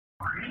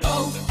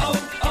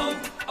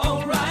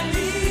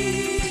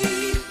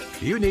O'Reilly.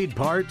 You need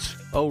parts?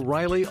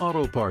 O'Reilly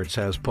Auto Parts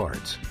has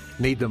parts.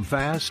 Need them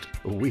fast?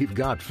 We've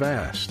got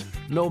fast.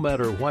 No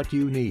matter what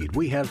you need,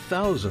 we have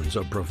thousands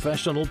of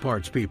professional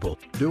parts people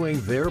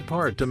doing their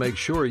part to make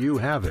sure you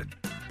have it.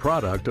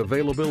 Product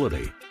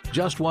availability.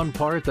 Just one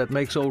part that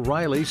makes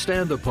O'Reilly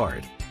stand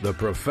apart. The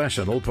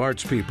professional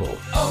parts people.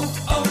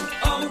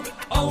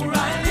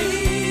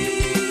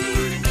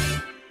 O'Reilly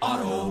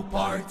Auto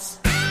Parts.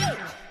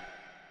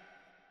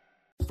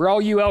 For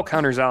all you elk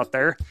hunters out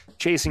there,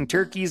 chasing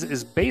turkeys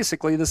is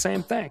basically the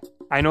same thing.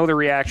 I know the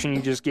reaction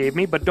you just gave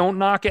me, but don't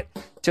knock it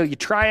till you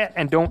try it,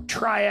 and don't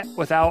try it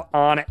without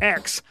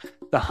OnX.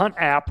 The Hunt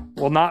app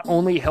will not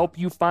only help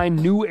you find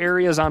new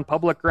areas on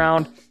public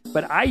ground,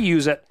 but I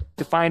use it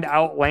to find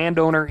out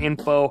landowner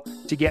info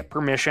to get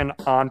permission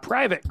on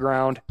private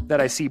ground that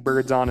I see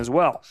birds on as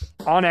well.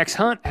 OnX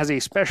Hunt has a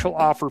special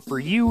offer for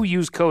you.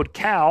 Use code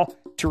CAL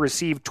to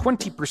receive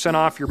 20%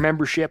 off your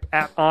membership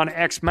at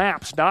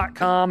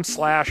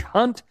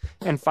onxmaps.com/hunt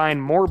and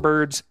find more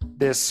birds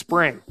this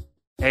spring.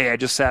 Hey, I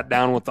just sat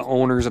down with the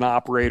owners and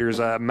operators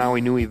of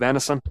Maui Nui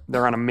Venison.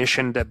 They're on a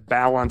mission to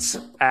balance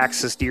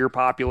axis deer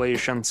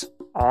populations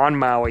on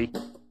Maui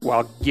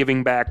while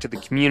giving back to the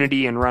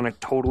community and run a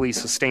totally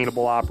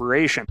sustainable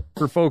operation.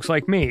 For folks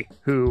like me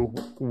who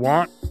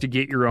want to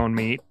get your own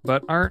meat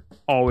but aren't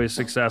always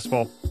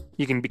successful,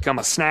 you can become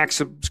a snack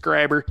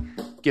subscriber,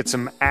 get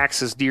some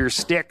axis deer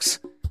sticks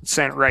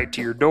sent right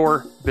to your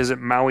door. Visit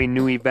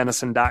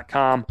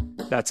MauiNuiVenison.com.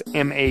 That's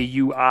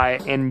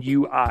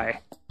MAUINUI.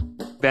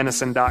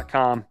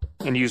 venison.com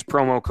and use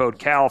promo code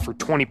CAL for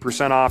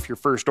 20% off your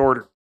first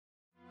order.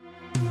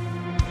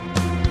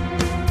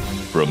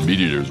 From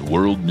MeatEater's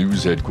World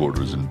News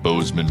Headquarters in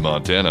Bozeman,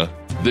 Montana,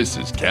 this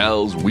is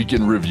Cal's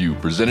Weekend Review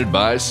presented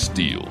by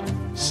Steel.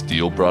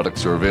 Steel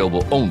products are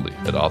available only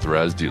at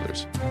authorized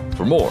dealers.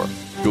 For more,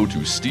 go to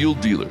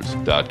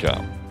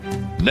steeldealers.com.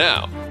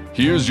 Now,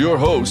 here's your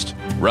host,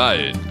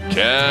 Ryan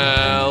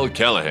Cal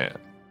Callahan.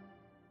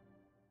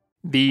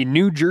 The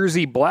New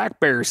Jersey black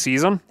bear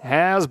season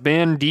has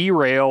been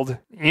derailed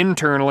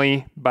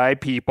internally by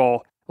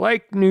people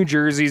like New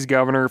Jersey's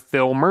Governor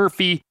Phil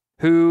Murphy,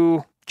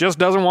 who just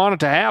doesn't want it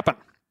to happen.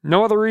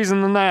 No other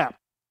reason than that.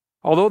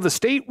 Although the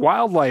state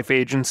wildlife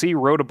agency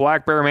wrote a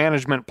black bear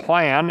management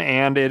plan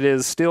and it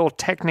is still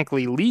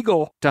technically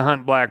legal to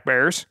hunt black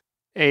bears,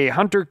 a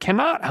hunter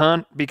cannot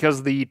hunt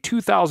because the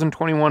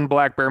 2021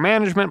 black bear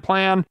management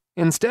plan,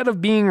 instead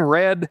of being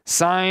read,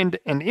 signed,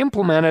 and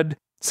implemented,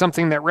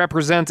 something that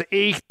represents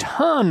a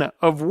ton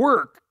of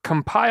work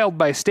compiled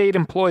by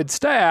state-employed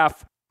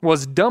staff,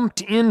 was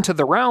dumped into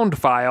the round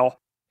file,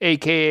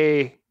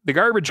 aka the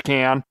garbage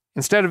can,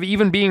 instead of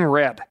even being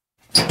read.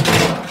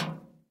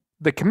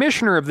 The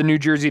commissioner of the New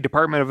Jersey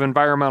Department of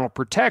Environmental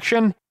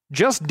Protection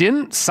just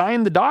didn't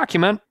sign the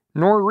document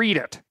nor read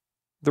it.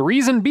 The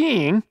reason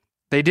being,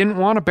 they didn't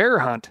want a bear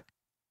hunt.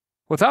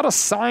 Without a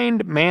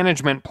signed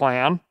management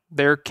plan,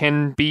 there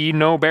can be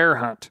no bear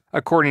hunt,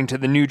 according to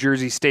the New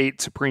Jersey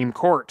State Supreme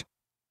Court.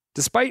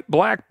 Despite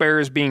black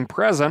bears being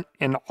present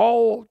in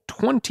all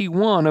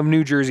 21 of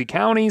New Jersey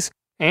counties,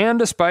 and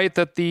despite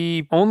that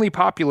the only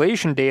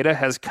population data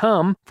has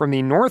come from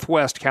the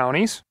northwest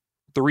counties,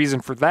 the reason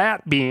for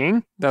that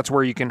being that's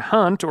where you can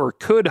hunt or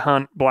could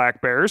hunt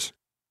black bears,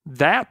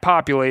 that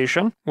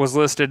population was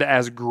listed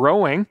as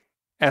growing,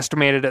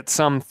 estimated at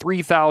some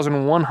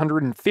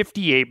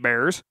 3,158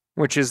 bears,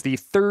 which is the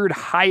third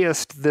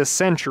highest this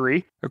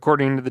century,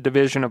 according to the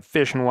Division of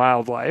Fish and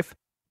Wildlife.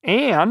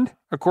 And,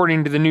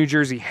 according to the New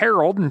Jersey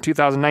Herald, in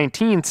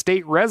 2019,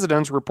 state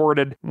residents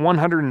reported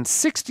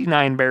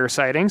 169 bear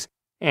sightings,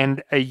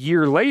 and a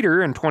year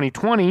later, in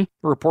 2020,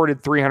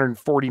 reported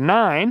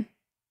 349.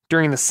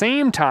 During the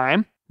same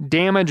time,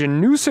 damage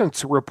and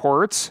nuisance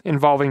reports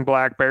involving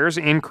black bears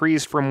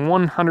increased from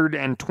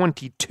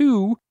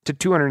 122 to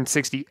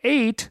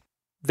 268.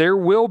 There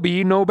will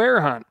be no bear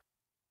hunt.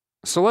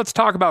 So let's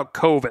talk about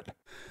COVID.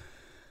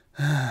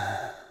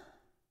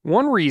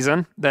 One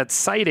reason that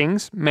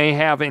sightings may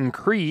have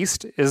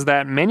increased is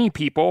that many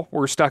people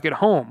were stuck at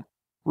home.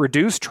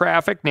 Reduced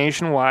traffic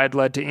nationwide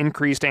led to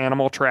increased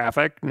animal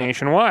traffic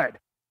nationwide.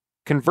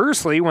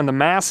 Conversely, when the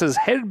masses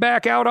headed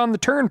back out on the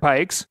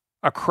turnpikes,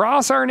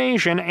 across our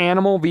nation,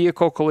 animal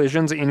vehicle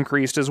collisions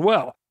increased as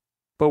well.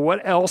 But what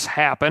else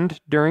happened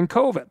during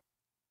COVID?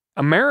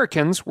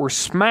 Americans were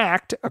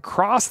smacked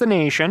across the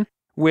nation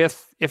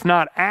with, if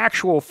not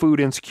actual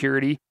food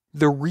insecurity,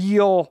 the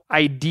real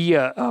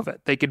idea of it.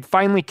 They could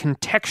finally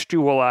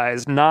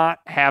contextualize not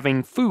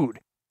having food.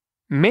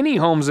 Many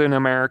homes in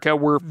America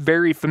were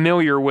very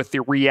familiar with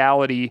the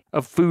reality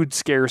of food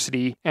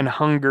scarcity and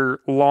hunger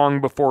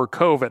long before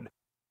COVID.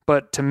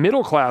 But to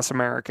middle-class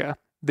America,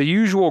 the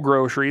usual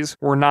groceries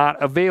were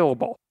not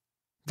available.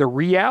 The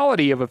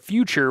reality of a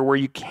future where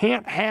you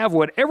can't have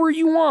whatever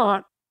you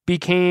want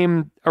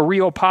became a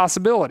real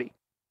possibility.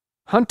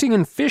 Hunting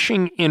and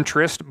fishing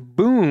interest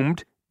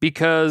boomed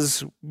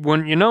because,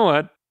 wouldn't you know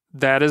it,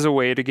 that is a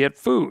way to get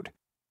food.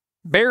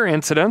 Bear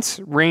incidents,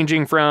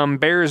 ranging from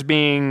bears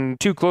being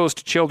too close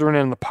to children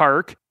in the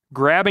park,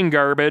 grabbing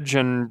garbage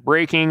and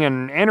breaking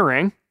and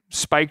entering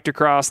spiked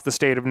across the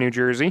state of New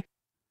Jersey.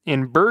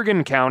 In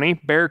Bergen County,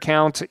 bear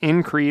counts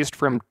increased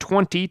from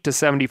 20 to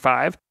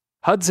 75.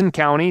 Hudson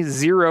County,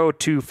 0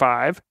 to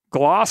 5.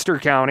 Gloucester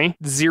County,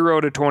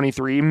 0 to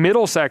 23.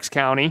 Middlesex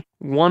County,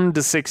 1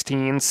 to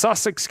 16.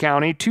 Sussex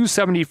County,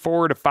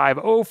 274 to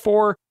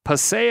 504.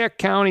 Passaic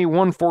County,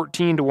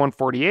 114 to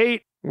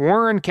 148.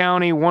 Warren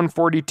County,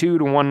 142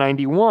 to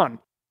 191.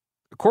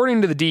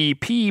 According to the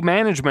DEP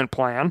management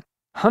plan,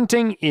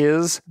 hunting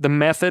is the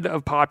method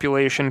of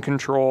population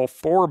control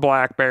for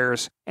black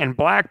bears, and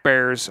black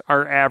bears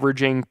are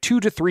averaging 2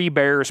 to 3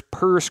 bears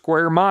per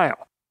square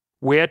mile,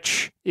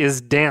 which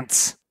is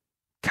dense.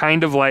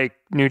 Kind of like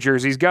New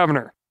Jersey's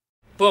governor.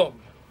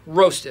 Boom.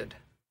 Roasted.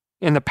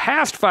 In the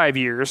past 5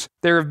 years,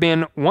 there have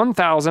been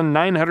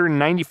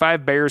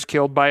 1,995 bears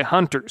killed by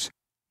hunters.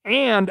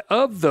 And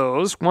of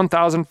those,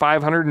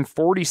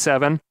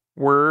 1,547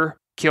 were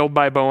killed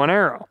by bow and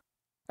arrow.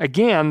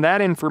 Again,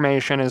 that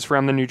information is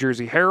from the New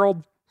Jersey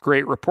Herald.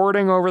 Great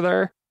reporting over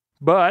there.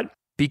 But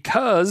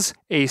because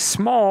a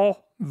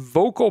small,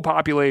 vocal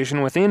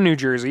population within New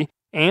Jersey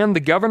and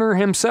the governor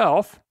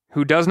himself,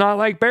 who does not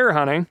like bear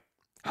hunting,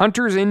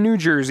 hunters in New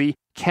Jersey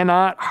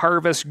cannot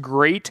harvest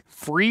great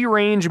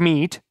free-range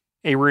meat,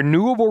 a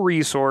renewable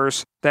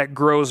resource that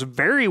grows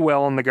very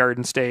well in the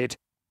Garden State,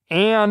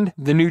 and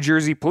the New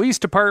Jersey Police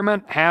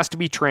Department has to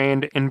be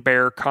trained in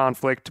bear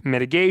conflict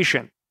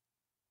mitigation.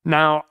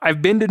 Now,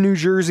 I've been to New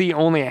Jersey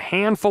only a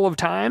handful of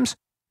times,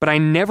 but I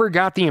never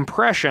got the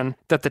impression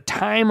that the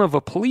time of a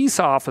police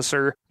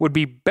officer would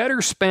be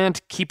better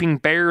spent keeping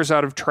bears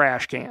out of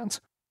trash cans.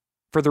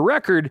 For the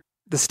record,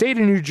 the state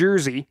of New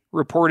Jersey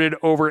reported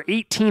over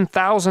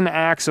 18,000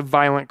 acts of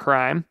violent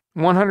crime,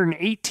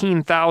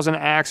 118,000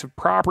 acts of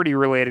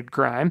property-related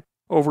crime,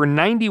 over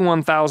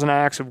 91,000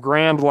 acts of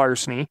grand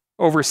larceny,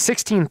 over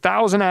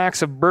 16,000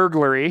 acts of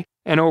burglary,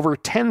 and over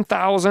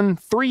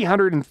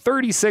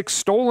 10,336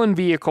 stolen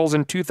vehicles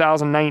in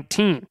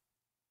 2019.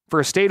 For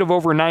a state of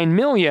over 9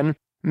 million,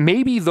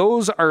 maybe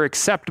those are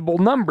acceptable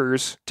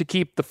numbers to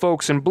keep the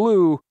folks in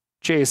blue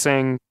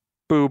chasing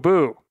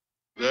boo-boo.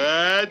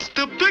 That's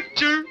the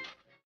picture.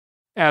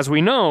 As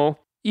we know,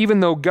 even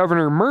though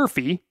Governor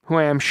Murphy, who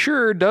I am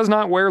sure does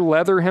not wear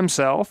leather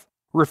himself,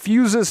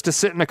 refuses to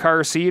sit in a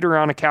car seat or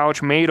on a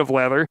couch made of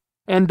leather,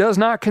 and does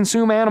not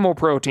consume animal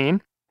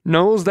protein,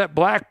 knows that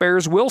black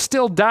bears will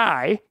still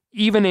die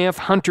even if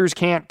hunters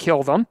can't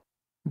kill them.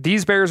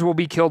 These bears will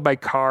be killed by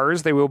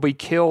cars. They will be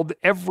killed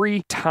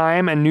every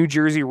time a New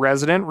Jersey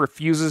resident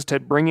refuses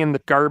to bring in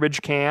the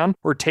garbage can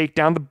or take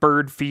down the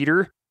bird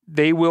feeder.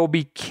 They will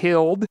be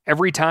killed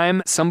every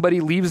time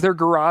somebody leaves their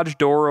garage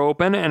door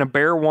open and a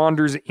bear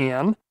wanders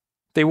in.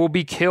 They will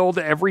be killed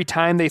every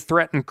time they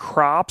threaten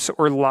crops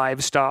or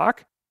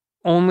livestock.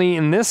 Only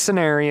in this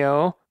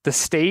scenario, the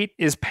state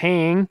is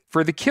paying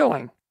for the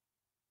killing.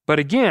 But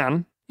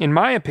again, in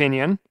my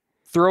opinion,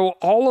 throw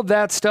all of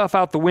that stuff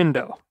out the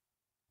window.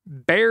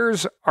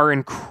 Bears are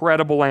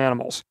incredible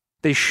animals.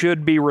 They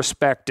should be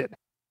respected.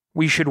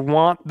 We should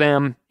want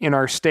them in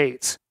our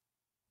states.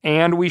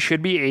 And we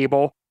should be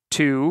able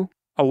to,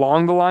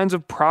 along the lines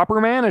of proper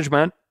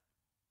management,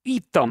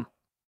 eat them.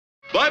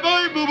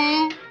 Bye-bye,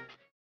 boo-boo.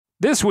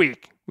 This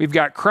week, we've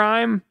got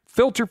crime,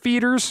 filter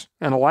feeders,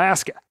 and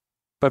Alaska.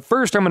 But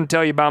first, I'm going to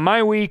tell you about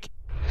my week.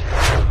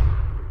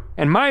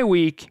 And my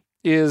week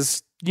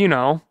is,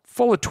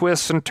 full of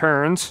twists and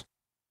turns.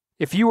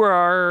 If you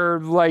are,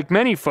 like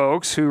many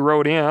folks who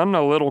wrote in,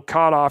 a little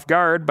caught off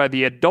guard by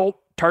the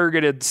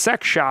adult-targeted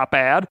sex shop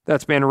ad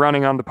that's been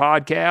running on the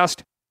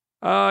podcast,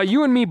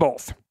 you and me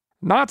both.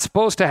 Not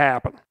supposed to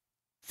happen.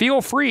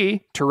 Feel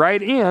free to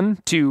write in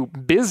to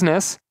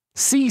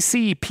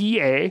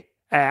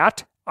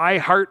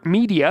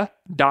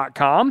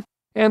businessccpa@iheartmedia.com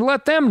and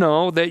let them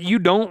know that you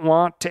don't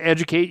want to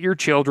educate your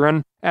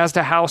children as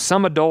to how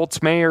some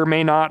adults may or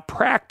may not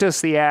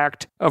practice the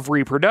act of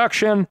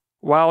reproduction,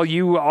 while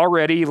you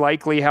already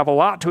likely have a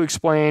lot to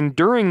explain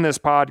during this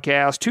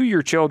podcast to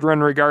your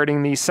children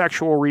regarding the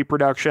sexual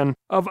reproduction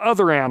of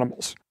other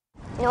animals.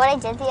 You know what I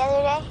did the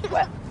other day?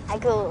 What? I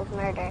Googled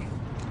murder.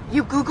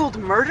 You Googled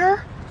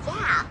murder?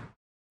 Yeah.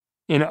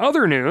 In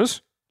other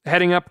news,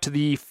 heading up to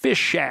the Fish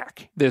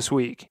Shack this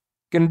week.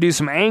 Gonna do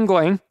some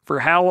angling for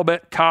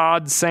halibut,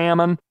 cod,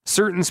 salmon,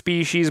 certain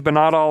species but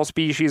not all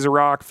species of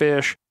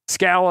rockfish,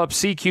 scallop,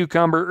 sea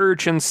cucumber,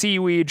 urchin,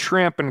 seaweed,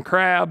 shrimp, and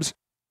crabs.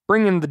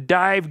 Bringing the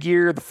dive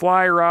gear, the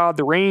fly rod,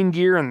 the rain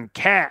gear, and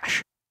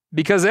cash.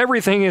 Because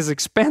everything is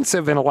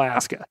expensive in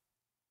Alaska.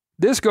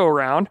 This go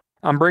around,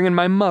 I'm bringing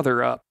my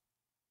mother up.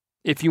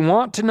 If you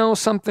want to know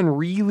something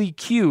really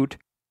cute,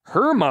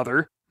 her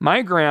mother,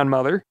 my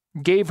grandmother,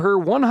 gave her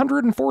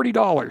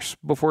 $140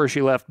 before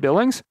she left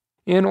Billings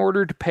in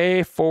order to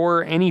pay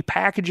for any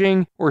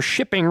packaging or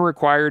shipping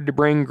required to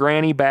bring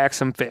Granny back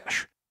some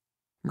fish.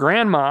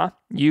 Grandma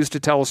used to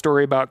tell a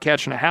story about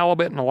catching a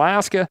halibut in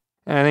Alaska,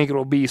 and I think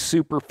it'll be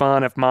super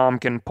fun if Mom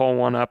can pull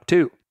one up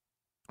too.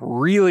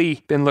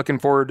 Really been looking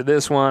forward to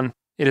this one.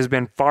 It has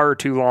been far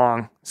too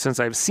long since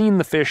I've seen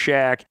the Fish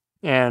Shack,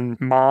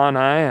 and Ma and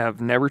I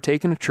have never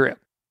taken a trip.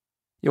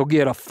 You'll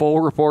get a full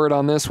report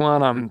on this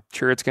one. I'm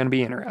sure it's going to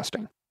be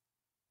interesting.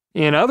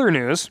 In other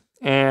news,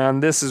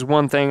 and this is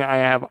one thing I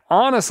have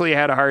honestly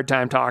had a hard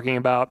time talking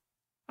about,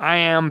 I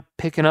am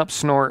picking up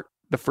Snort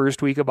the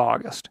first week of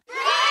August.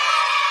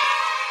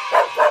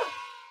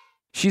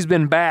 She's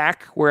been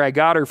back where I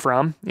got her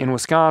from, in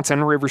Wisconsin,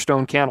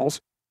 Riverstone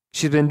Kennels.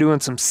 She's been doing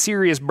some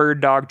serious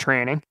bird dog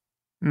training.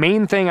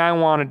 Main thing I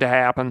wanted to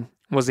happen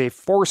was a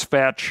force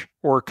fetch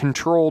or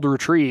controlled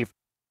retrieve.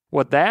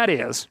 What that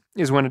is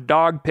when a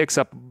dog picks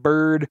up a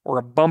bird or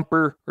a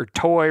bumper or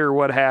toy or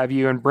what have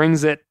you and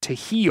brings it to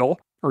heel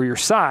or your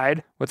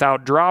side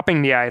without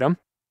dropping the item.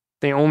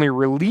 They only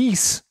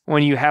release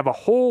when you have a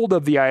hold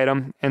of the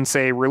item and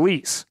say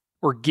release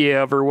or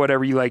give or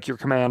whatever you like your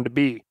command to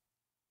be.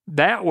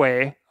 That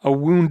way, a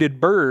wounded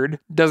bird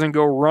doesn't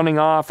go running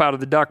off out of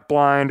the duck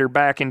blind or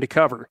back into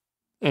cover.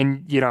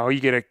 And, you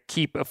get to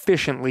keep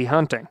efficiently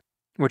hunting,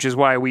 which is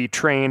why we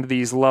trained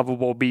these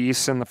lovable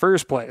beasts in the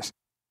first place.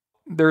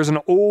 There's an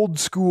old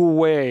school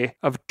way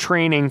of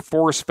training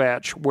force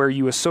fetch where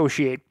you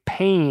associate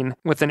pain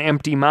with an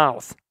empty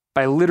mouth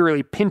by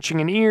literally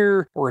pinching an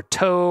ear or a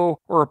toe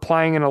or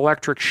applying an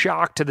electric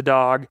shock to the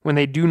dog when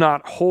they do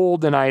not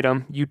hold an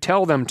item you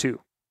tell them to.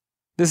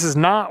 This is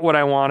not what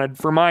I wanted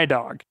for my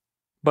dog,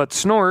 but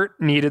Snort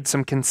needed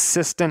some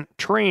consistent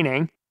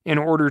training in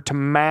order to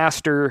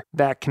master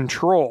that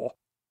control.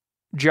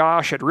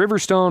 Josh at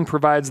Riverstone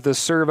provides this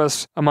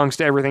service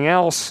amongst everything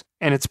else,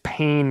 and it's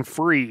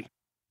pain-free.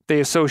 They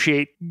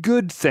associate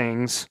good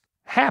things,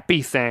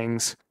 happy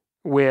things,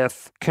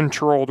 with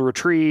controlled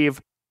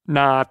retrieve,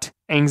 not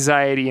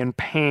anxiety and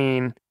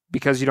pain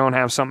because you don't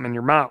have something in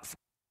your mouth.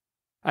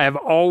 I have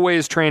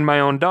always trained my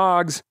own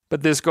dogs,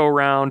 but this go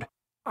round,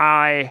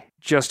 I,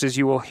 just as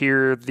you will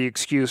hear the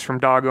excuse from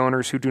dog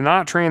owners who do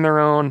not train their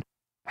own,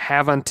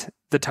 haven't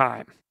the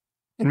time.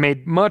 It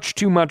made much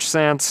too much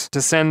sense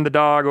to send the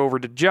dog over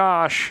to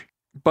Josh,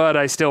 but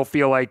I still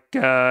feel like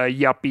a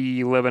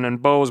yuppie living in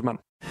Bozeman.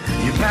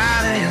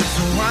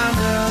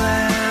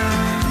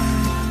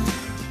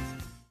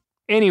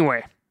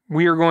 Anyway,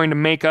 we are going to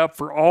make up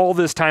for all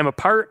this time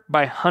apart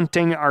by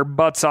hunting our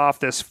butts off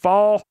this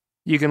fall.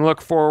 You can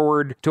look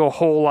forward to a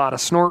whole lot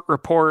of Snort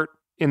report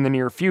in the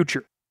near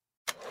future.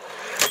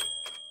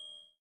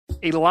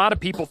 A lot of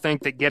people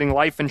think that getting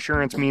life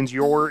insurance means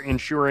you're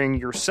insuring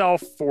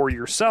yourself for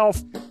yourself,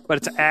 but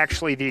it's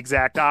actually the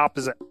exact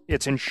opposite.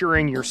 It's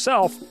insuring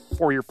yourself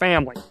for your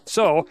family.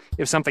 So,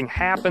 if something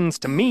happens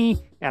to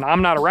me and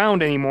I'm not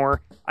around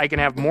anymore, I can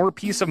have more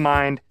peace of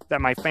mind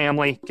that my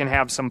family can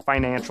have some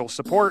financial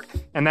support,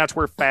 and that's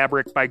where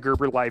Fabric by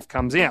Gerber Life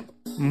comes in.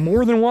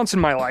 More than once in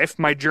my life,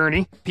 my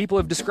journey, people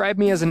have described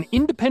me as an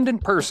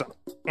independent person,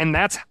 and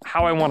that's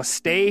how I want to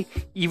stay.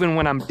 Even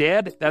when I'm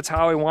dead, that's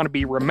how I want to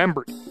be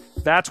remembered.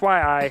 That's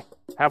why I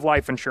have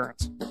life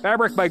insurance.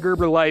 Fabric by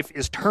Gerber Life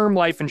is term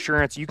life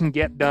insurance you can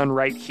get done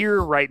right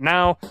here, right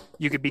now.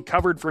 You could be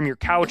covered from your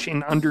couch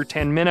in under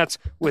 10 minutes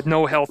with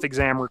no health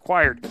exam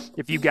required.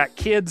 If you've got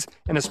kids,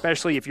 and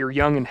especially if you're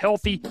young and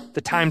healthy, the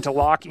time to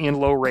lock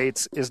in low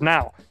rates is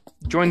now.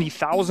 Join the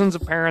thousands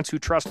of parents who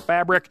trust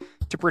Fabric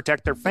to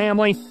protect their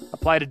family.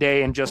 Apply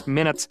today in just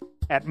minutes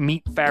at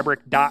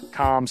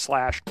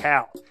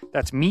meetfabric.com/Cal.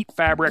 That's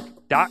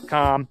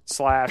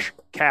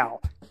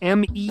meetfabric.com/Cal.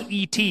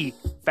 MEET,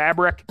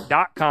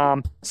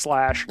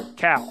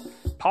 fabric.com/Cal.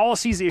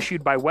 Policies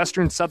issued by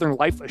Western Southern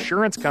Life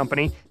Assurance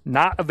Company,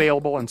 not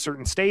available in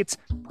certain states.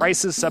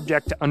 Prices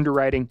subject to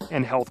underwriting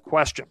and health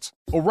questions.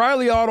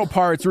 O'Reilly Auto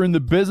Parts are in the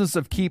business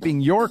of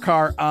keeping your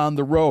car on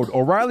the road.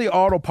 O'Reilly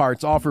Auto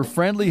Parts offer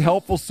friendly,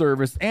 helpful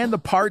service and the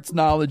parts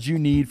knowledge you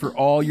need for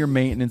all your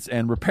maintenance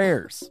and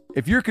repairs.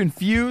 If you're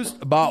confused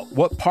about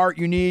what part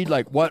you need,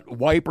 like what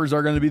wipers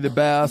are going to be the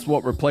best,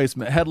 what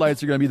replacement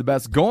headlights are going to be the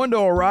best, go into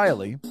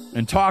O'Reilly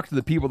and talk to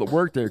the people that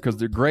work there because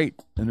they're great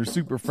and they're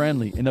super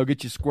friendly and they'll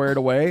get you squared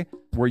away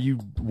where you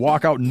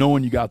walk out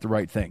knowing you got the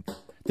right thing.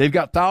 They've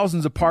got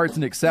thousands of parts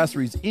and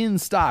accessories in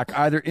stock,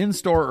 either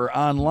in-store or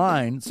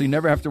online, so you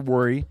never have to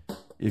worry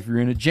if you're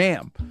in a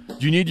jam.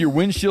 Do you need your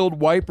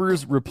windshield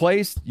wipers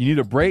replaced? You need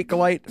a brake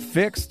light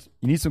fixed?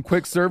 You need some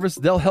quick service?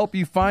 They'll help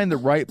you find the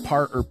right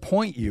part or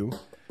point you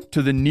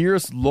to the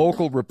nearest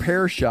local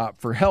repair shop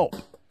for help.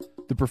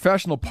 The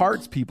professional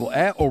parts people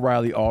at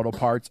O'Reilly Auto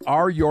Parts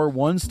are your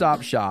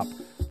one-stop shop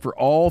for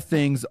all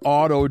things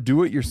auto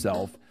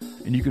do-it-yourself,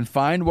 and you can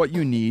find what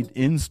you need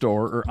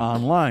in-store or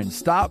online.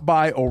 Stop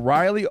by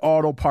O'Reilly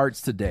Auto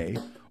Parts today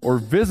or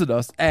visit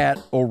us at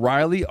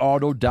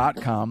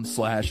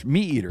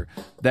O'ReillyAuto.com/MeatEater.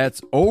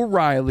 That's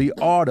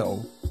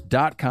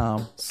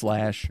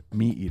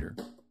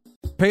O'ReillyAuto.com/MeatEater.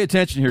 Pay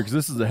attention here because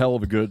this is a hell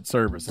of a good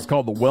service. It's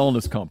called the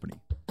Wellness Company.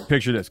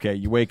 Picture this, okay?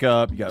 You wake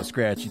up, you got a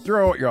scratchy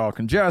throat, you're all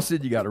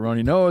congested, you got a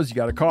runny nose, you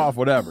got a cough,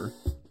 whatever.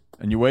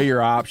 And you weigh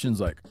your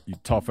options like you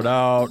tough it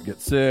out, get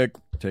sick,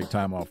 take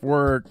time off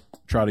work,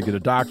 try to get a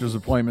doctor's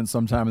appointment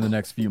sometime in the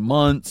next few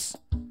months,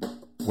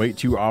 wait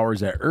 2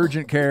 hours at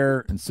urgent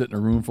care and sit in a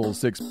room full of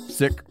sick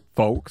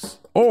folks,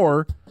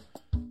 or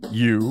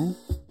you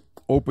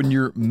open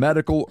your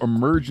medical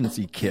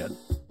emergency kit.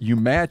 You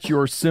match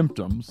your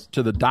symptoms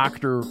to the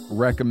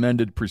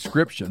doctor-recommended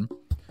prescription,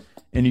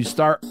 and you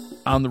start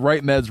on the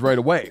right meds right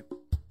away.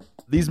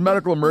 These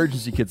medical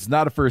emergency kits,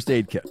 not a first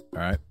aid kit, all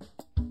right?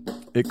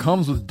 It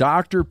comes with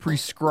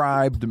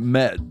doctor-prescribed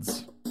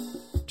meds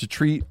to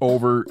treat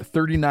over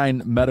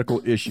 39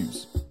 medical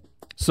issues.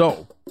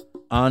 So,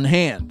 on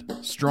hand,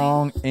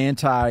 strong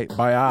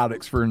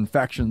antibiotics for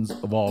infections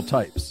of all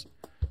types.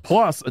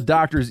 Plus, a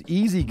doctor's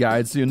easy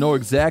guide so you know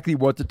exactly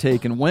what to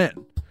take and when.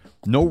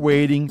 No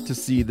waiting to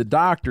see the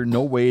doctor,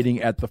 no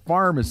waiting at the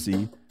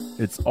pharmacy.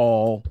 It's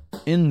all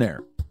in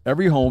there.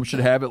 Every home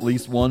should have at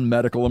least one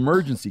medical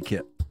emergency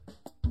kit.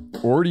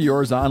 Order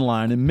yours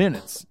online in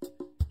minutes.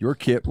 Your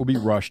kit will be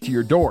rushed to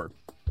your door.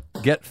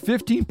 Get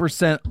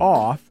 15%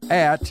 off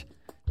at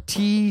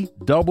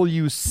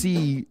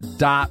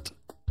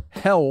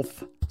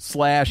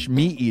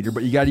twc.health/meateater,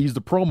 but you got to use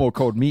the promo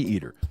code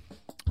meateater.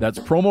 That's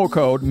promo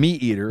code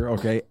meateater,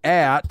 okay,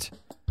 at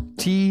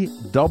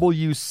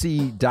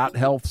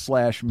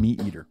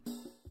twc.health/meateater.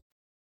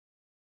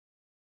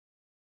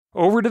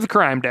 Over to the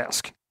crime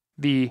desk,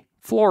 the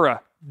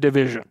Flora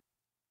Division.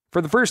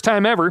 For the first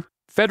time ever,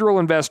 federal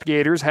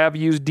investigators have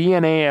used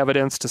DNA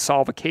evidence to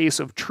solve a case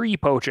of tree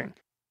poaching.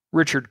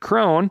 Richard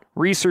Crone,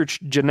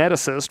 research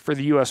geneticist for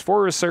the U.S.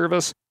 Forest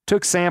Service,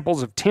 took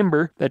samples of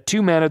timber that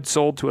two men had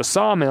sold to a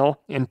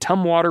sawmill in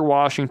Tumwater,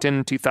 Washington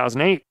in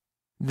 2008.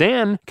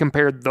 Then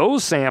compared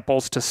those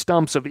samples to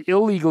stumps of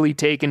illegally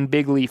taken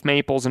big leaf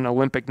maples in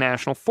Olympic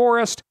National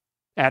Forest.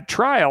 At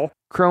trial,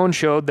 Crone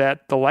showed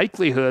that the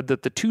likelihood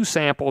that the two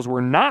samples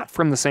were not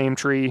from the same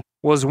tree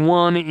was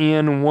 1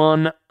 in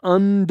 1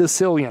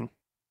 undecillion.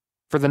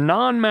 For the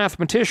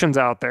non-mathematicians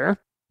out there,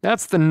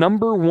 that's the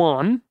number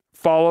 1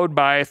 followed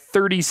by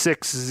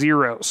 36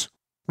 zeros,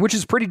 which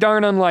is pretty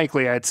darn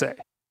unlikely, I'd say.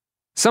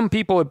 Some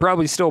people would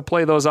probably still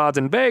play those odds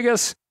in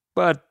Vegas,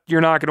 but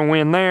you're not going to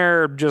win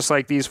there, just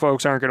like these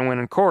folks aren't going to win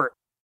in court.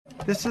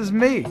 This is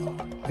me.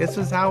 This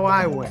is how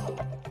I win.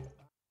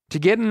 To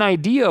get an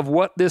idea of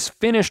what this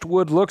finished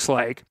wood looks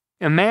like,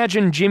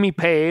 imagine Jimmy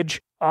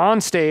Page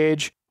on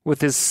stage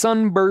with his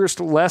sunburst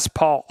Les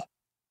Paul.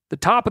 The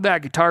top of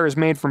that guitar is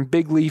made from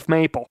big leaf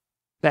maple.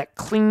 That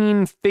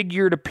clean,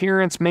 figured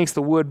appearance makes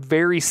the wood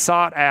very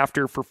sought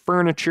after for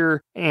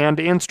furniture and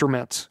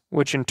instruments,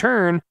 which in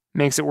turn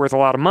makes it worth a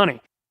lot of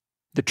money.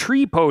 The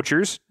tree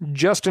poachers,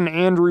 Justin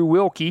Andrew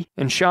Wilkie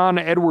and Sean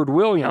Edward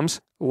Williams,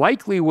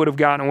 likely would have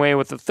gotten away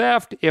with the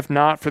theft if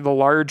not for the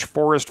large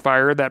forest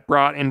fire that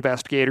brought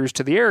investigators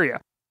to the area,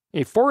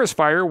 a forest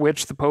fire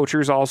which the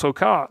poachers also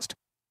caused.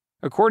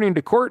 According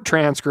to court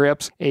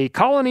transcripts, a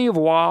colony of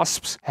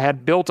wasps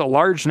had built a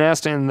large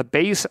nest in the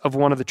base of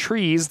one of the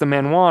trees the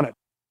men wanted.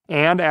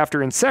 And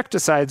after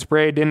insecticide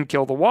spray didn't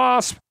kill the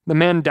wasp, the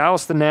men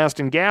doused the nest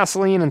in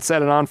gasoline and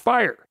set it on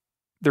fire.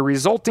 The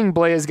resulting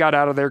blaze got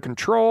out of their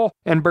control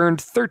and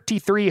burned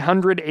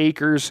 3,300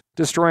 acres,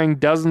 destroying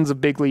dozens of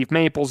big leaf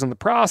maples in the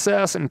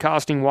process and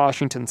costing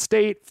Washington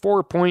State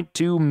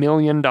 $4.2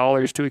 million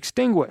to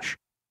extinguish.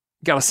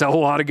 Gotta sell a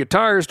lot of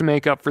guitars to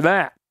make up for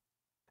that.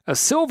 A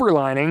silver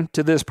lining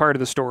to this part of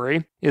the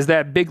story is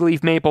that big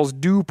leaf maples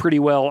do pretty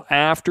well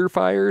after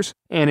fires,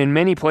 and in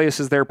many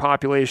places their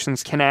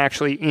populations can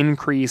actually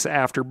increase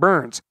after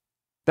burns.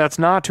 That's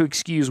not to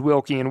excuse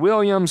Wilkie and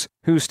Williams,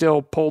 who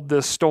still pulled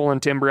this stolen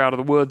timber out of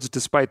the woods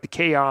despite the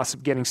chaos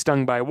of getting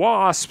stung by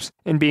wasps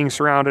and being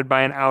surrounded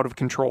by an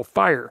out-of-control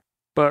fire,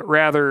 but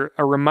rather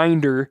a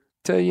reminder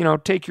to,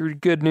 take your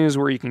good news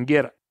where you can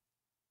get it.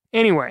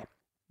 Anyway,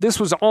 this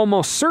was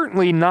almost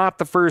certainly not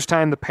the first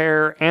time the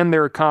pair and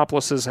their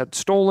accomplices had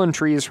stolen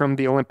trees from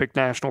the Olympic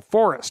National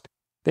Forest.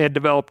 They had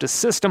developed a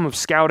system of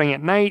scouting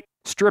at night,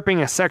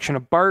 stripping a section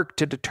of bark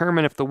to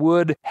determine if the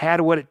wood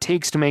had what it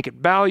takes to make it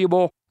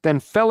valuable, then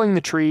felling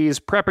the trees,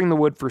 prepping the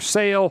wood for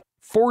sale,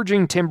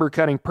 forging timber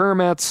cutting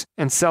permits,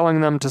 and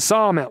selling them to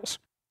sawmills.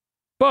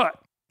 But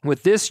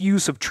with this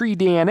use of tree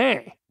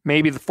DNA,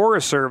 maybe the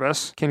Forest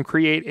Service can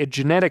create a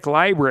genetic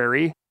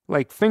library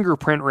like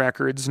fingerprint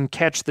records and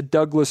catch the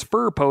Douglas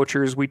fir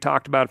poachers we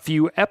talked about a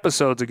few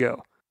episodes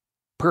ago.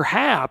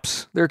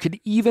 Perhaps there could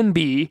even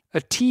be a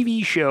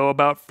TV show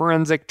about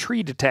forensic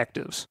tree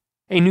detectives,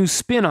 a new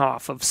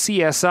spin-off of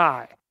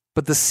CSI,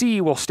 but the C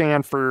will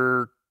stand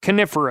for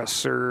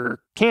coniferous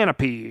or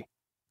canopy.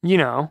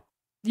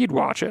 You'd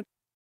watch it.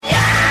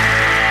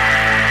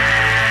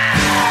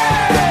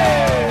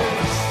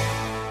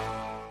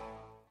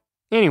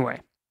 Anyway,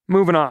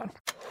 moving on.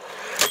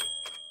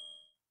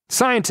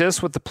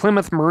 Scientists with the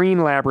Plymouth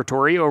Marine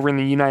Laboratory over in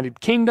the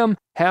United Kingdom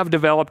have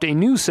developed a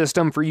new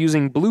system for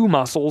using blue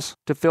mussels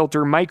to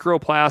filter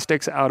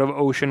microplastics out of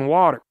ocean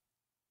water.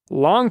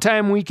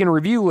 Longtime Week in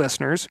Review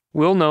listeners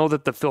will know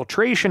that the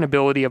filtration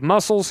ability of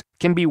mussels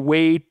can be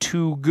way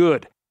too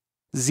good.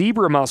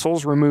 Zebra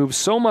mussels remove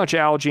so much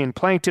algae and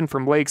plankton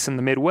from lakes in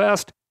the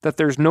Midwest that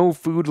there's no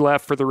food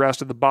left for the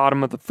rest of the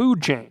bottom of the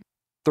food chain.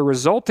 The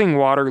resulting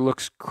water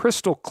looks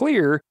crystal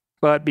clear,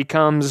 but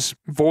becomes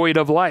void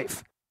of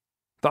life.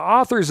 The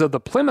authors of the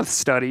Plymouth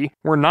study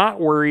were not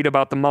worried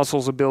about the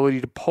muscle's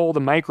ability to pull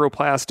the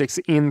microplastics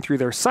in through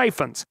their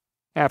siphons.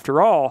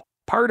 After all,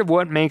 part of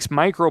what makes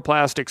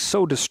microplastics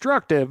so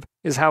destructive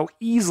is how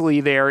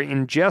easily they are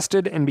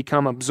ingested and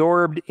become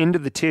absorbed into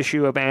the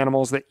tissue of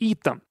animals that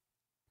eat them.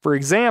 For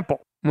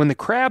example, when the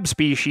crab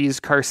species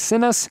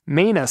Carcinus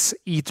manus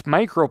eats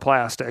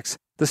microplastics,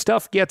 the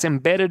stuff gets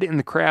embedded in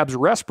the crab's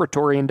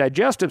respiratory and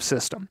digestive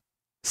system.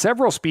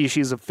 Several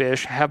species of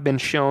fish have been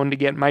shown to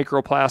get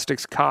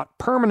microplastics caught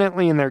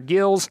permanently in their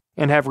gills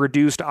and have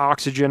reduced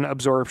oxygen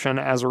absorption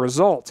as a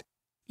result.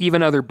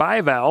 Even other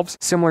bivalves,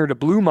 similar to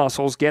blue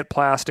mussels, get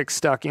plastic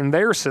stuck in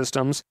their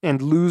systems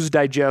and lose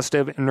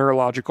digestive and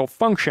neurological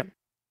function.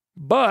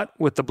 But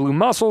with the blue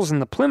mussels in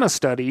the Plymouth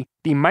study,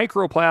 the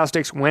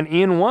microplastics went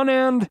in one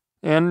end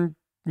and,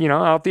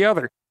 out the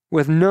other,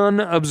 with none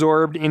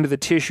absorbed into the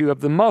tissue of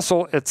the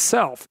mussel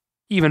itself.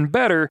 Even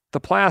better, the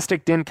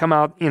plastic didn't come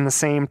out in the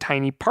same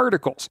tiny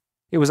particles.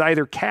 It was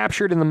either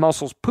captured in the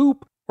mussel's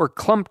poop or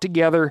clumped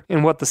together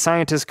in what the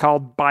scientists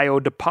called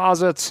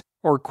biodeposits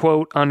or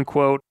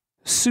quote-unquote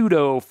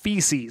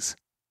pseudo-feces.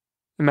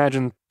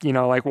 Imagine,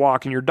 like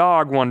walking your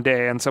dog one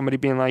day and somebody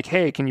being like,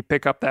 hey, can you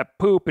pick up that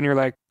poop? And you're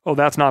like, oh,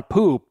 that's not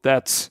poop,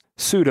 that's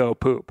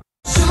pseudo-poop.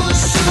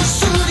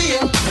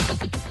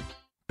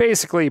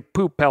 Basically,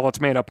 poop pellets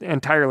made up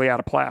entirely out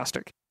of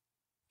plastic.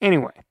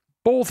 Anyway,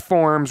 both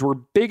forms were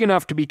big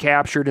enough to be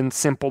captured in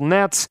simple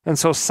nets, and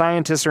so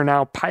scientists are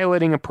now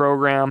piloting a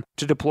program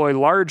to deploy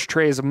large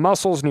trays of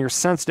mussels near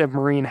sensitive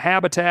marine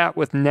habitat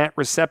with net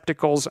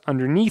receptacles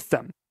underneath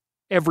them.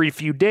 Every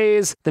few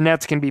days, the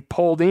nets can be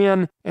pulled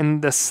in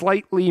and the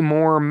slightly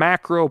more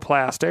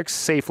macroplastics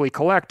safely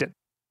collected.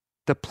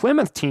 The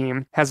Plymouth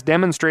team has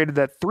demonstrated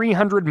that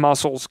 300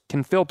 mussels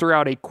can filter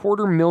out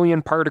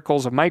 250,000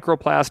 particles of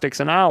microplastics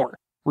an hour,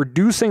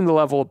 reducing the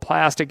level of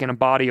plastic in a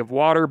body of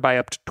water by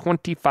up to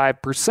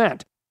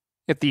 25%.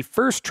 If the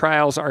first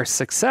trials are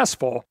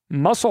successful,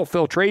 mussel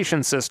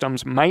filtration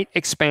systems might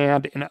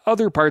expand in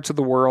other parts of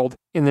the world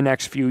in the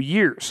next few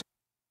years.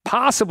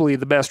 Possibly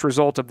the best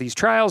result of these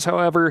trials,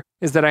 however,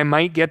 is that I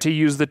might get to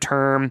use the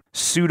term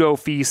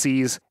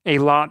pseudo-feces a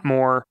lot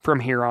more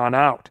from here on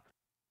out.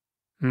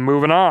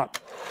 Moving on.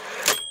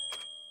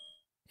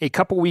 A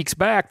couple weeks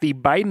back, the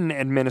Biden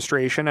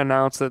administration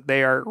announced that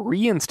they are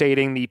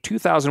reinstating the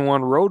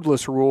 2001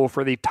 roadless rule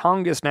for the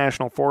Tongass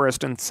National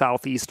Forest in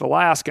southeast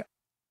Alaska.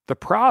 The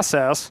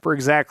process for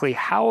exactly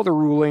how the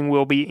ruling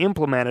will be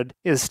implemented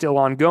is still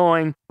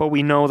ongoing, but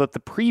we know that the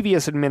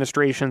previous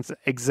administration's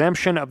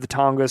exemption of the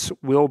Tongass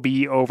will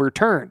be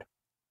overturned.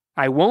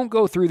 I won't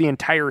go through the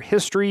entire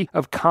history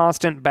of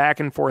constant back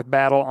and forth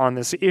battle on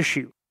this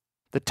issue.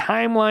 The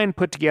timeline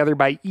put together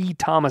by E.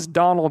 Thomas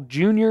Donald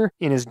Jr.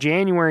 in his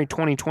January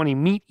 2020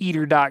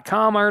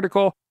 MeatEater.com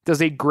article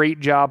does a great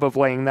job of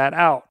laying that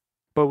out,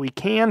 but we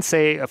can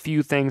say a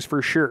few things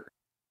for sure.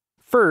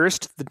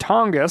 First, the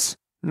Tongass,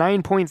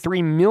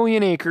 9.3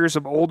 million acres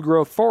of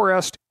old-growth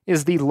forest,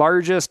 is the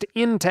largest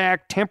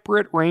intact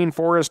temperate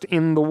rainforest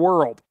in the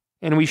world,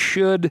 and we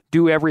should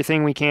do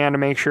everything we can to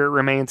make sure it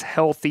remains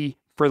healthy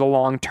for the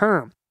long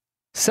term.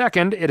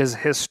 Second, it has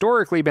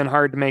historically been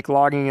hard to make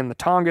logging in the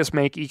Tongass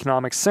make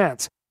economic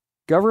sense.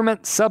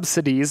 Government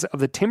subsidies of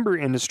the timber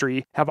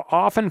industry have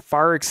often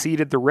far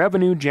exceeded the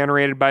revenue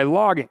generated by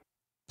logging.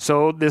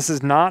 So this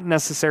is not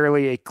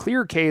necessarily a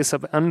clear case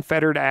of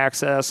unfettered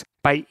access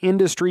by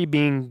industry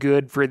being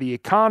good for the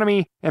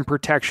economy and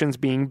protections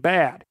being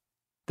bad.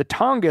 The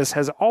Tongass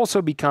has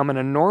also become an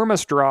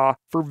enormous draw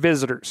for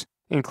visitors,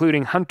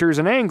 including hunters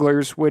and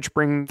anglers, which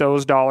bring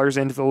those dollars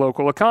into the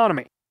local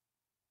economy.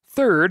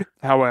 Third,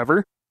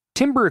 however,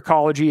 timber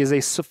ecology is a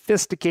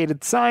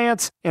sophisticated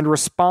science, and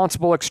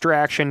responsible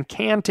extraction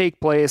can take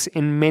place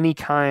in many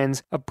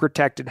kinds of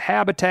protected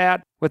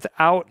habitat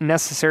without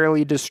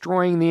necessarily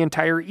destroying the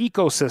entire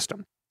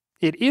ecosystem.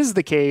 It is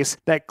the case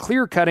that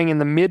clear-cutting in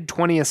the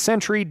mid-20th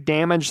century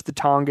damaged the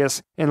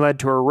Tongass and led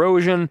to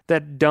erosion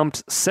that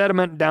dumped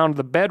sediment down to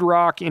the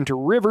bedrock into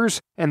rivers,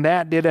 and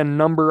that did a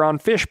number on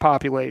fish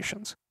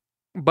populations.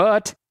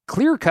 But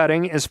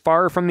clear-cutting is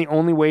far from the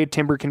only way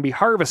timber can be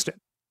harvested.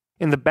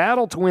 In the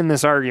battle to win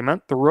this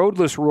argument, the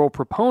roadless rule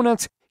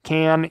proponents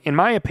can, in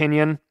my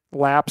opinion,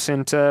 lapse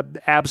into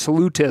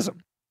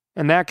absolutism,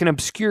 and that can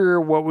obscure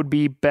what would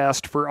be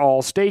best for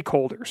all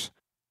stakeholders.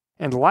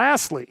 And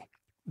lastly,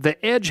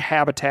 the edge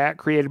habitat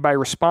created by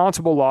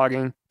responsible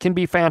logging can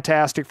be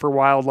fantastic for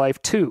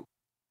wildlife too.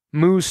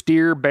 Moose,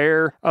 deer,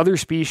 bear, other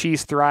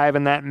species thrive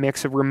in that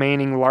mix of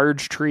remaining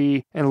large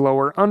tree and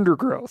lower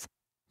undergrowth.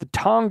 The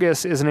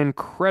Tongass is an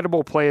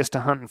incredible place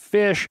to hunt and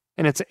fish,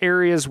 and its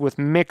areas with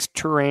mixed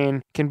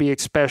terrain can be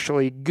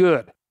especially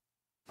good.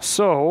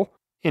 So,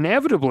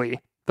 inevitably,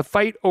 the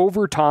fight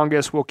over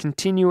Tongass will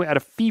continue at a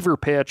fever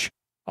pitch.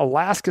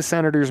 Alaska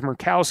Senators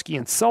Murkowski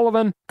and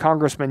Sullivan,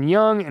 Congressman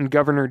Young, and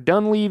Governor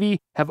Dunleavy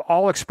have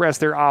all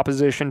expressed their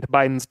opposition to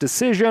Biden's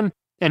decision,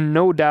 and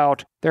no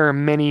doubt there are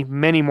many,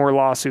 many more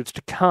lawsuits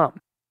to come.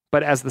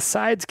 But as the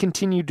sides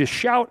continue to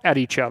shout at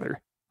each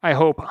other, I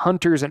hope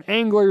hunters and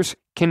anglers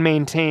can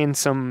maintain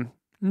some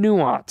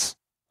nuance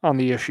on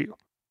the issue.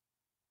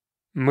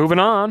 Moving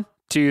on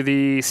to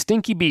the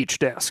Stinky Beach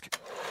desk.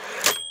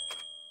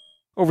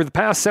 Over the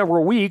past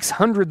several weeks,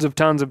 hundreds of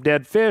tons of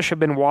dead fish have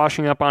been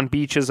washing up on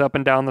beaches up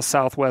and down the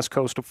southwest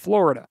coast of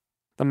Florida.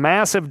 The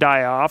massive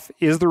die-off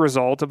is the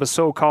result of a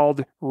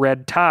so-called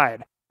red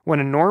tide, when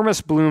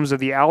enormous blooms of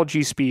the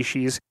algae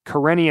species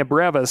Karenia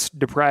brevis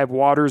deprive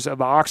waters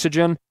of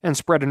oxygen and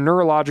spread a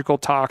neurological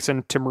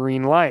toxin to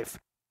marine life.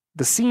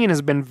 The scene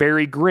has been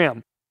very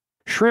grim.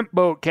 Shrimp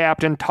boat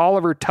captain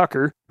Tolliver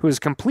Tucker, who has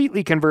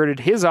completely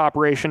converted his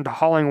operation to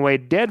hauling away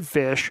dead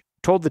fish,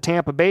 told the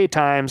Tampa Bay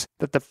Times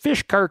that the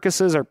fish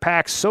carcasses are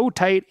packed so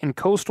tight in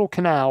coastal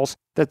canals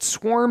that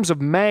swarms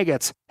of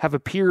maggots have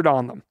appeared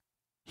on them.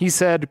 He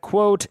said,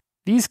 quote,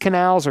 "These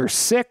canals are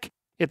sick,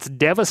 it's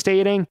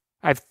devastating,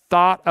 I've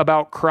thought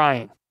about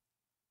crying."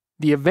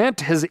 The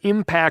event has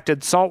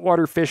impacted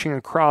saltwater fishing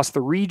across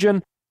the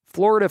region.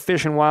 Florida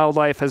Fish and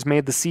Wildlife has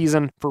made the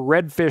season for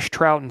redfish,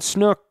 trout, and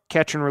snook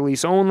catch and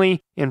release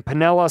only in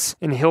Pinellas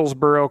and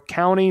Hillsborough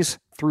counties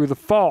through the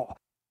fall.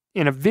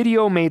 In a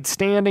video made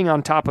standing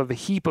on top of a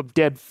heap of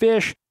dead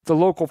fish, the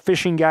local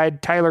fishing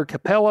guide Tyler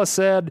Capella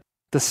said,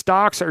 "The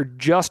stocks are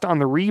just on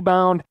the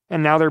rebound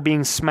and now they're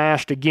being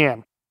smashed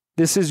again.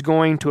 This is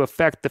going to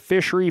affect the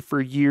fishery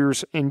for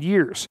years and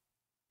years."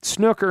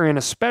 Snook are in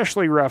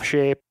especially rough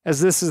shape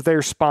as this is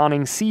their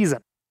spawning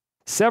season.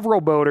 Several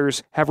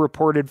boaters have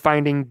reported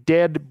finding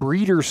dead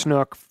breeder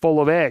snook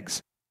full of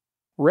eggs.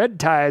 Red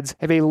tides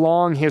have a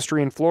long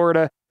history in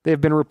Florida. They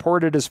have been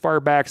reported as far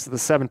back as the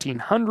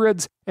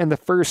 1700s, and the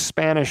first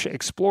Spanish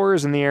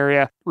explorers in the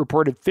area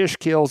reported fish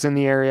kills in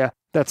the area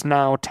that's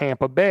now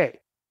Tampa Bay.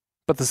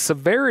 But the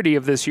severity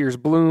of this year's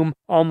bloom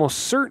almost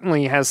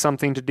certainly has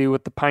something to do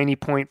with the Piney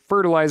Point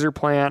fertilizer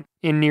plant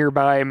in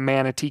nearby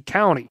Manatee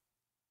County.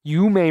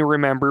 You may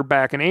remember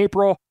back in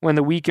April when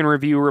the Week in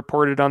Review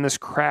reported on this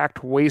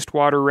cracked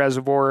wastewater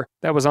reservoir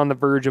that was on the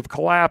verge of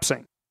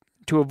collapsing.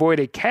 To avoid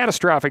a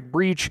catastrophic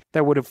breach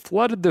that would have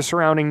flooded the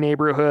surrounding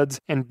neighborhoods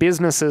and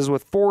businesses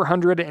with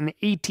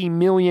 480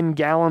 million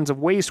gallons of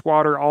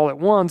wastewater all at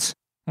once,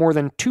 more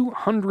than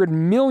 200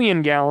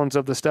 million gallons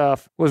of the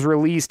stuff was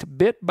released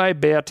bit by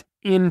bit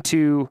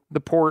into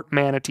the Port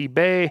Manatee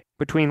Bay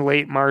between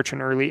late March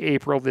and early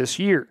April this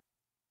year.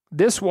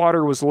 This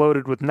water was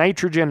loaded with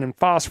nitrogen and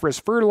phosphorus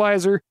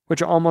fertilizer,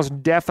 which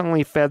almost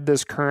definitely fed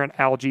this current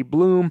algae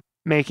bloom,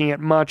 making it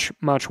much,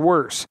 much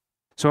worse.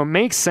 So it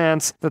makes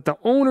sense that the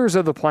owners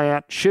of the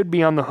plant should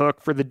be on the hook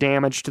for the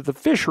damage to the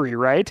fishery,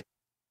 right?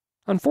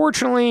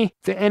 Unfortunately,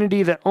 the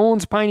entity that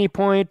owns Piney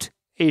Point,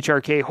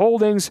 HRK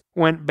Holdings,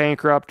 went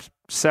bankrupt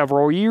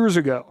several years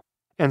ago.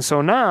 And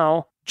so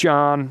now,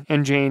 John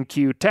and Jane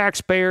Q.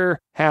 taxpayer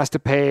has to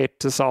pay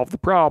to solve the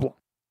problem.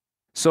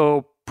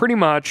 So pretty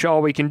much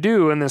all we can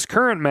do in this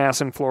current mess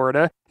in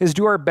Florida is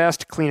do our best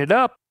to clean it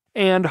up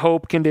and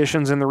hope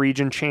conditions in the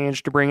region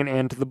change to bring an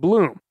end to the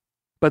bloom.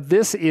 But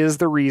this is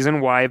the reason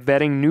why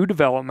vetting new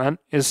development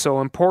is so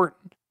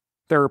important.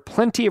 There are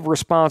plenty of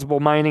responsible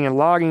mining and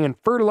logging and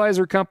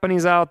fertilizer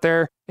companies out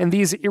there, and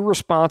these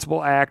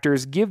irresponsible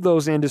actors give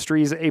those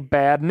industries a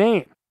bad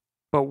name.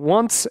 But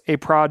once a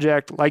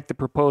project like the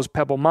proposed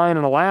Pebble Mine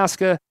in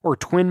Alaska or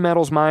Twin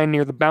Metals Mine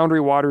near the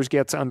Boundary Waters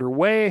gets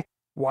underway,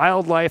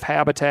 wildlife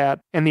habitat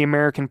and the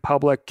American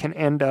public can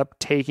end up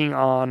taking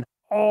on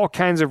all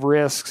kinds of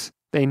risks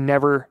they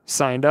never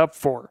signed up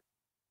for.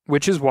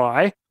 Which is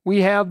why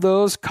we have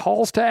those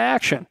calls to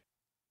action.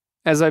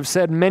 As I've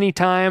said many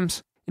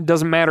times, it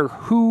doesn't matter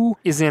who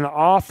is in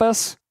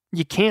office,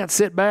 you can't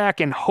sit back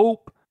and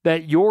hope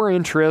that your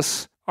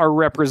interests are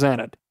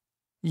represented.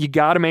 You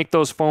got to make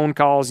those phone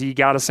calls, you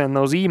got to send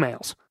those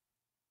emails.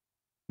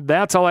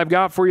 That's all I've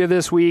got for you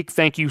this week.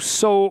 Thank you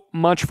so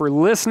much for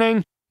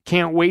listening.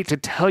 Can't wait to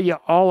tell you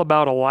all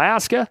about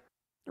Alaska.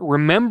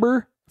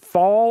 Remember,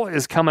 fall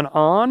is coming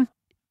on.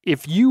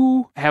 If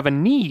you have a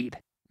need,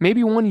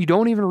 maybe one you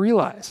don't even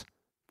realize,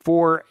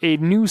 for a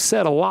new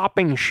set of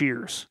lopping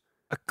shears,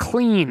 a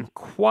clean,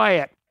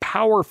 quiet,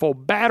 powerful,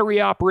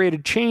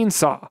 battery-operated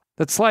chainsaw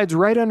that slides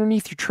right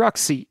underneath your truck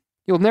seat.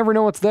 You'll never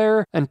know it's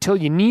there until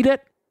you need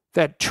it.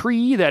 That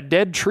tree, that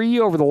dead tree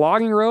over the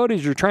logging road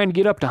as you're trying to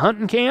get up to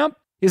hunting camp,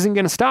 isn't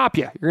going to stop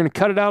you. You're going to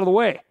cut it out of the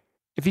way.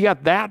 If you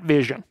got that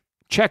vision,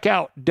 check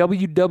out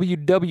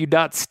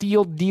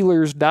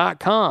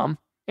www.steeldealers.com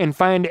and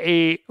find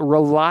a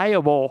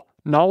reliable,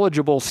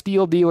 knowledgeable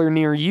steel dealer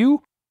near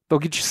you. They'll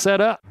get you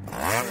set up.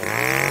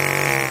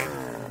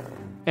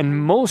 And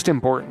most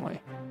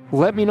importantly,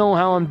 let me know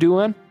how I'm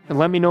doing and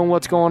let me know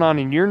what's going on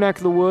in your neck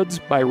of the woods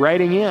by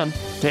writing in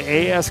to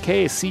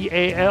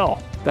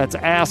ASKCAL. That's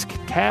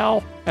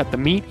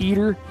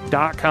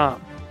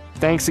askcal@themeateater.com.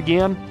 Thanks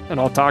again, and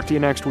I'll talk to you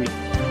next week.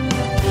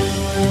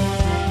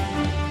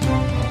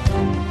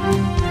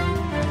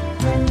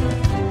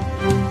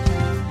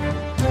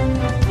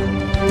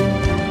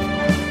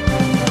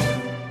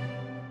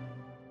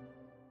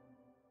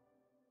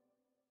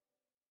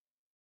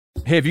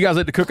 Hey, if you guys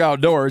like to cook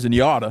outdoors, and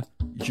you oughta,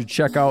 you should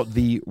check out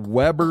the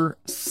Weber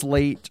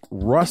Slate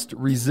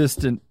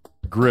rust-resistant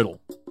griddle.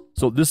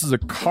 So this is a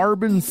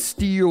carbon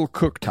steel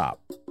cooktop.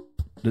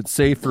 that's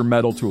safe for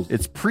metal tools.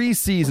 It's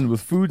pre-seasoned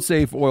with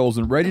food-safe oils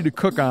and ready to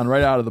cook on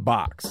right out of the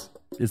box.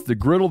 It's the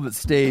griddle that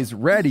stays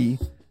ready,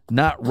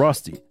 not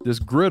rusty. This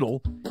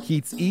griddle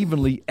heats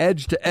evenly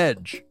edge to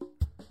edge,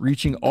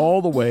 reaching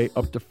all the way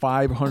up to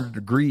 500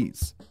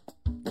 degrees.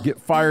 Get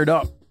fired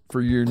up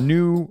for your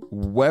new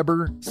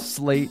Weber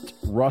Slate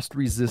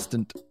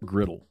rust-resistant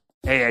griddle.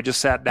 Hey, I just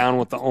sat down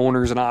with the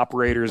owners and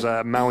operators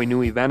of Maui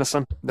Nui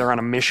Venison. They're on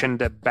a mission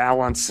to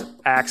balance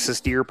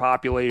axis deer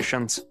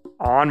populations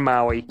on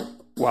Maui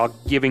while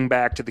giving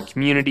back to the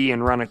community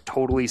and run a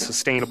totally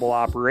sustainable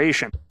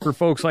operation. For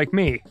folks like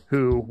me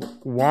who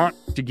want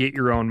to get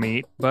your own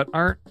meat but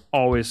aren't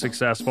always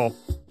successful,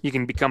 you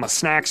can become a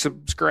snack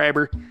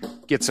subscriber,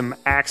 get some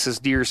axis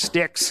deer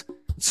sticks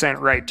sent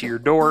right to your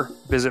door.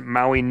 Visit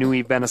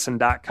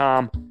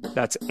MauiNuiVenison.com.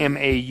 That's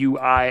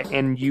MAUINUI.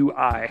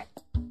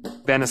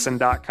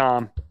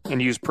 Venison.com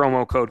and use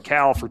promo code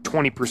CAL for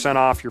 20%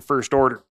 off your first order.